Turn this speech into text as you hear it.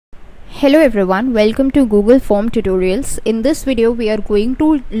Hello everyone, welcome to Google Form Tutorials. In this video we are going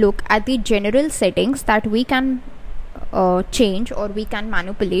to look at the general settings that we can change or we can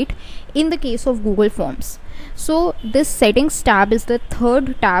manipulate in the case of Google Forms. So this settings tab is the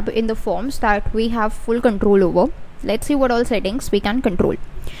third tab in the forms that we have full control over. Let's see what all settings we can control.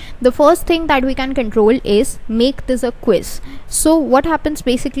 The first thing that we can control is make this a quiz. So what happens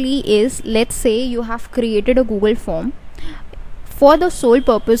basically is, let's say you have created a Google form for the sole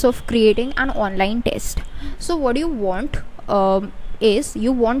purpose of creating an online test. So what you want is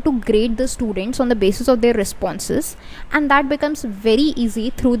you want to grade the students on the basis of their responses, and that becomes very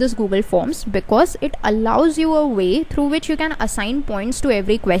easy through this Google Forms because it allows you a way through which you can assign points to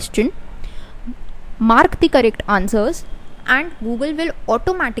every question, mark the correct answers, and Google will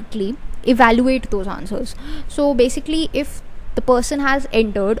automatically evaluate those answers. So basically, if the person has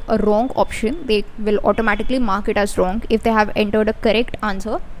entered a wrong option, they will automatically mark it as wrong. If they have entered a correct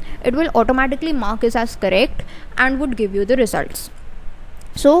answer, it will automatically mark it as correct and would give you the results.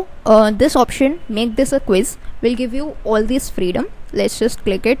 So this option, make this a quiz, will give you all this freedom. Let's just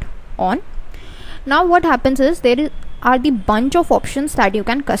click it on. Now what happens is there are the bunch of options that you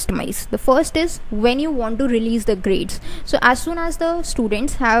can customize. The first is when you want to release the grades. So as soon as the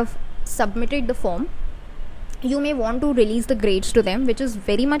students have submitted the form, you may want to release the grades to them, which is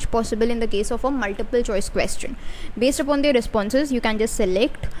very much possible in the case of a multiple choice question. Based upon their responses, you can just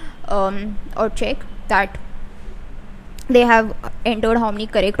select or check that they have entered how many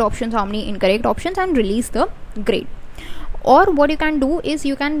correct options, how many incorrect options, and release the grade. Or what you can do is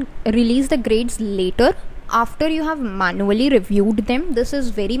you can release the grades later after you have manually reviewed them. This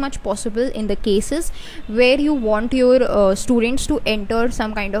is very much possible in the cases where you want your students to enter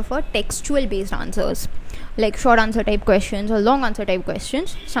some kind of a textual based answers, like short answer type questions or long answer type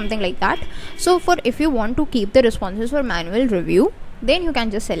questions, something like that. So if you want to keep the responses for manual review, then you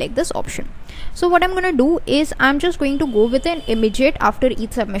can just select this option. So what I'm going to do is I'm just going to go with an immediate after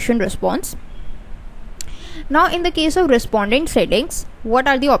each submission response. Now in the case of respondent settings, what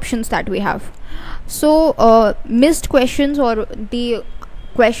are the options that we have? So missed questions or the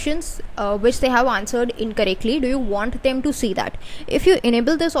questions which they have answered incorrectly, do you want them to see that? If you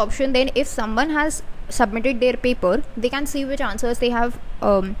enable this option, then if someone has submitted their paper, they can see which answers they have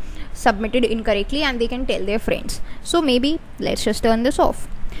submitted incorrectly and they can tell their friends. So maybe let's just turn this off.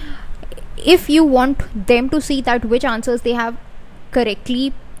 If you want them to see that which answers they have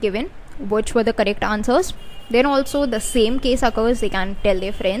correctly given, which were the correct answers, then also the same case occurs, they can tell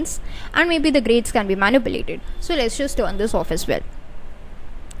their friends, and maybe the grades can be manipulated. So let's just turn this off as well.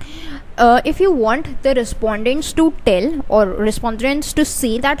 If you want the respondents to tell or respondents to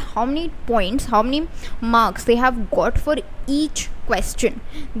see that how many points, how many marks they have got for each question,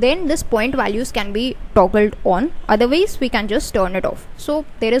 then this point values can be toggled on. Otherwise we can just turn it off. So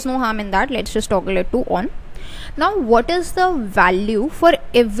there is no harm in that. Let's just toggle it to on. Now what is the value for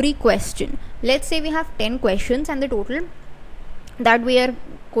every question? Let's say we have 10 questions and the total that we are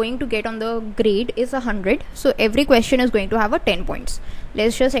going to get on the grade is 100. So every question is going to have a 10 points.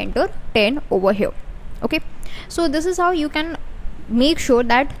 Let's just enter 10 over here. Okay, so this is how you can make sure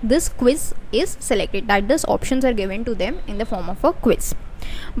that this quiz is selected, that these options are given to them in the form of a quiz.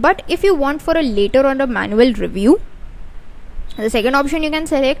 But if you want for a later on a manual review, the second option you can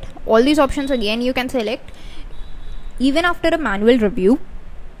select. All these options again you can select even after a manual review,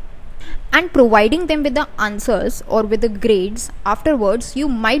 and providing them with the answers or with the grades afterwards, you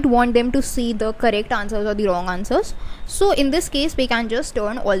might want them to see the correct answers or the wrong answers. So in this case we can just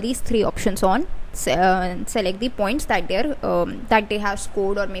turn all these three options on, select the points that they have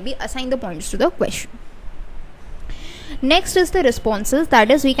scored, or maybe assign the points to the question. Next is the responses, that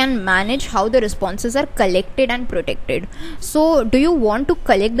is we can manage how the responses are collected and protected. So do you want to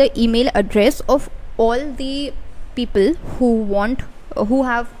collect the email address of all the people who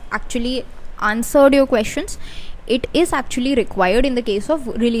have actually answered your questions? It is actually required in the case of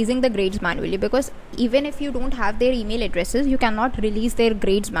releasing the grades manually, because even if you don't have their email addresses, you cannot release their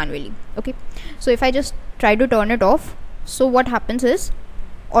grades manually. Okay, so if I just try to turn it off, so what happens is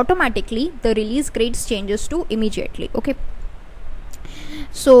automatically the release grades changes to immediately. Okay,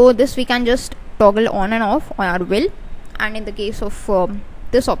 so this we can just toggle on and off on our will, and in the case of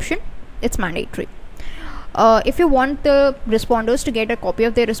this option, it's mandatory. If you want the responders to get a copy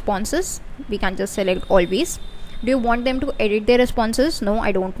of their responses, we can just select always. Do you want them to edit their responses? No,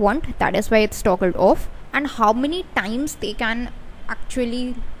 I don't want. That is why it's toggled off. And how many times they can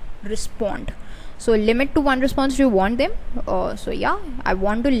actually respond. So limit to one response. Do you want them? So yeah, I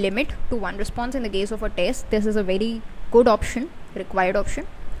want to limit to one response in the case of a test. This is a very good option, required option.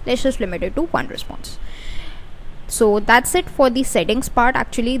 Let's just limit it to one response. So that's it for the settings part.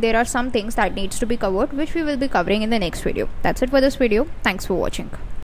 Actually, there are some things that needs to be covered, which we will be covering in the next video. That's it for this video. Thanks for watching.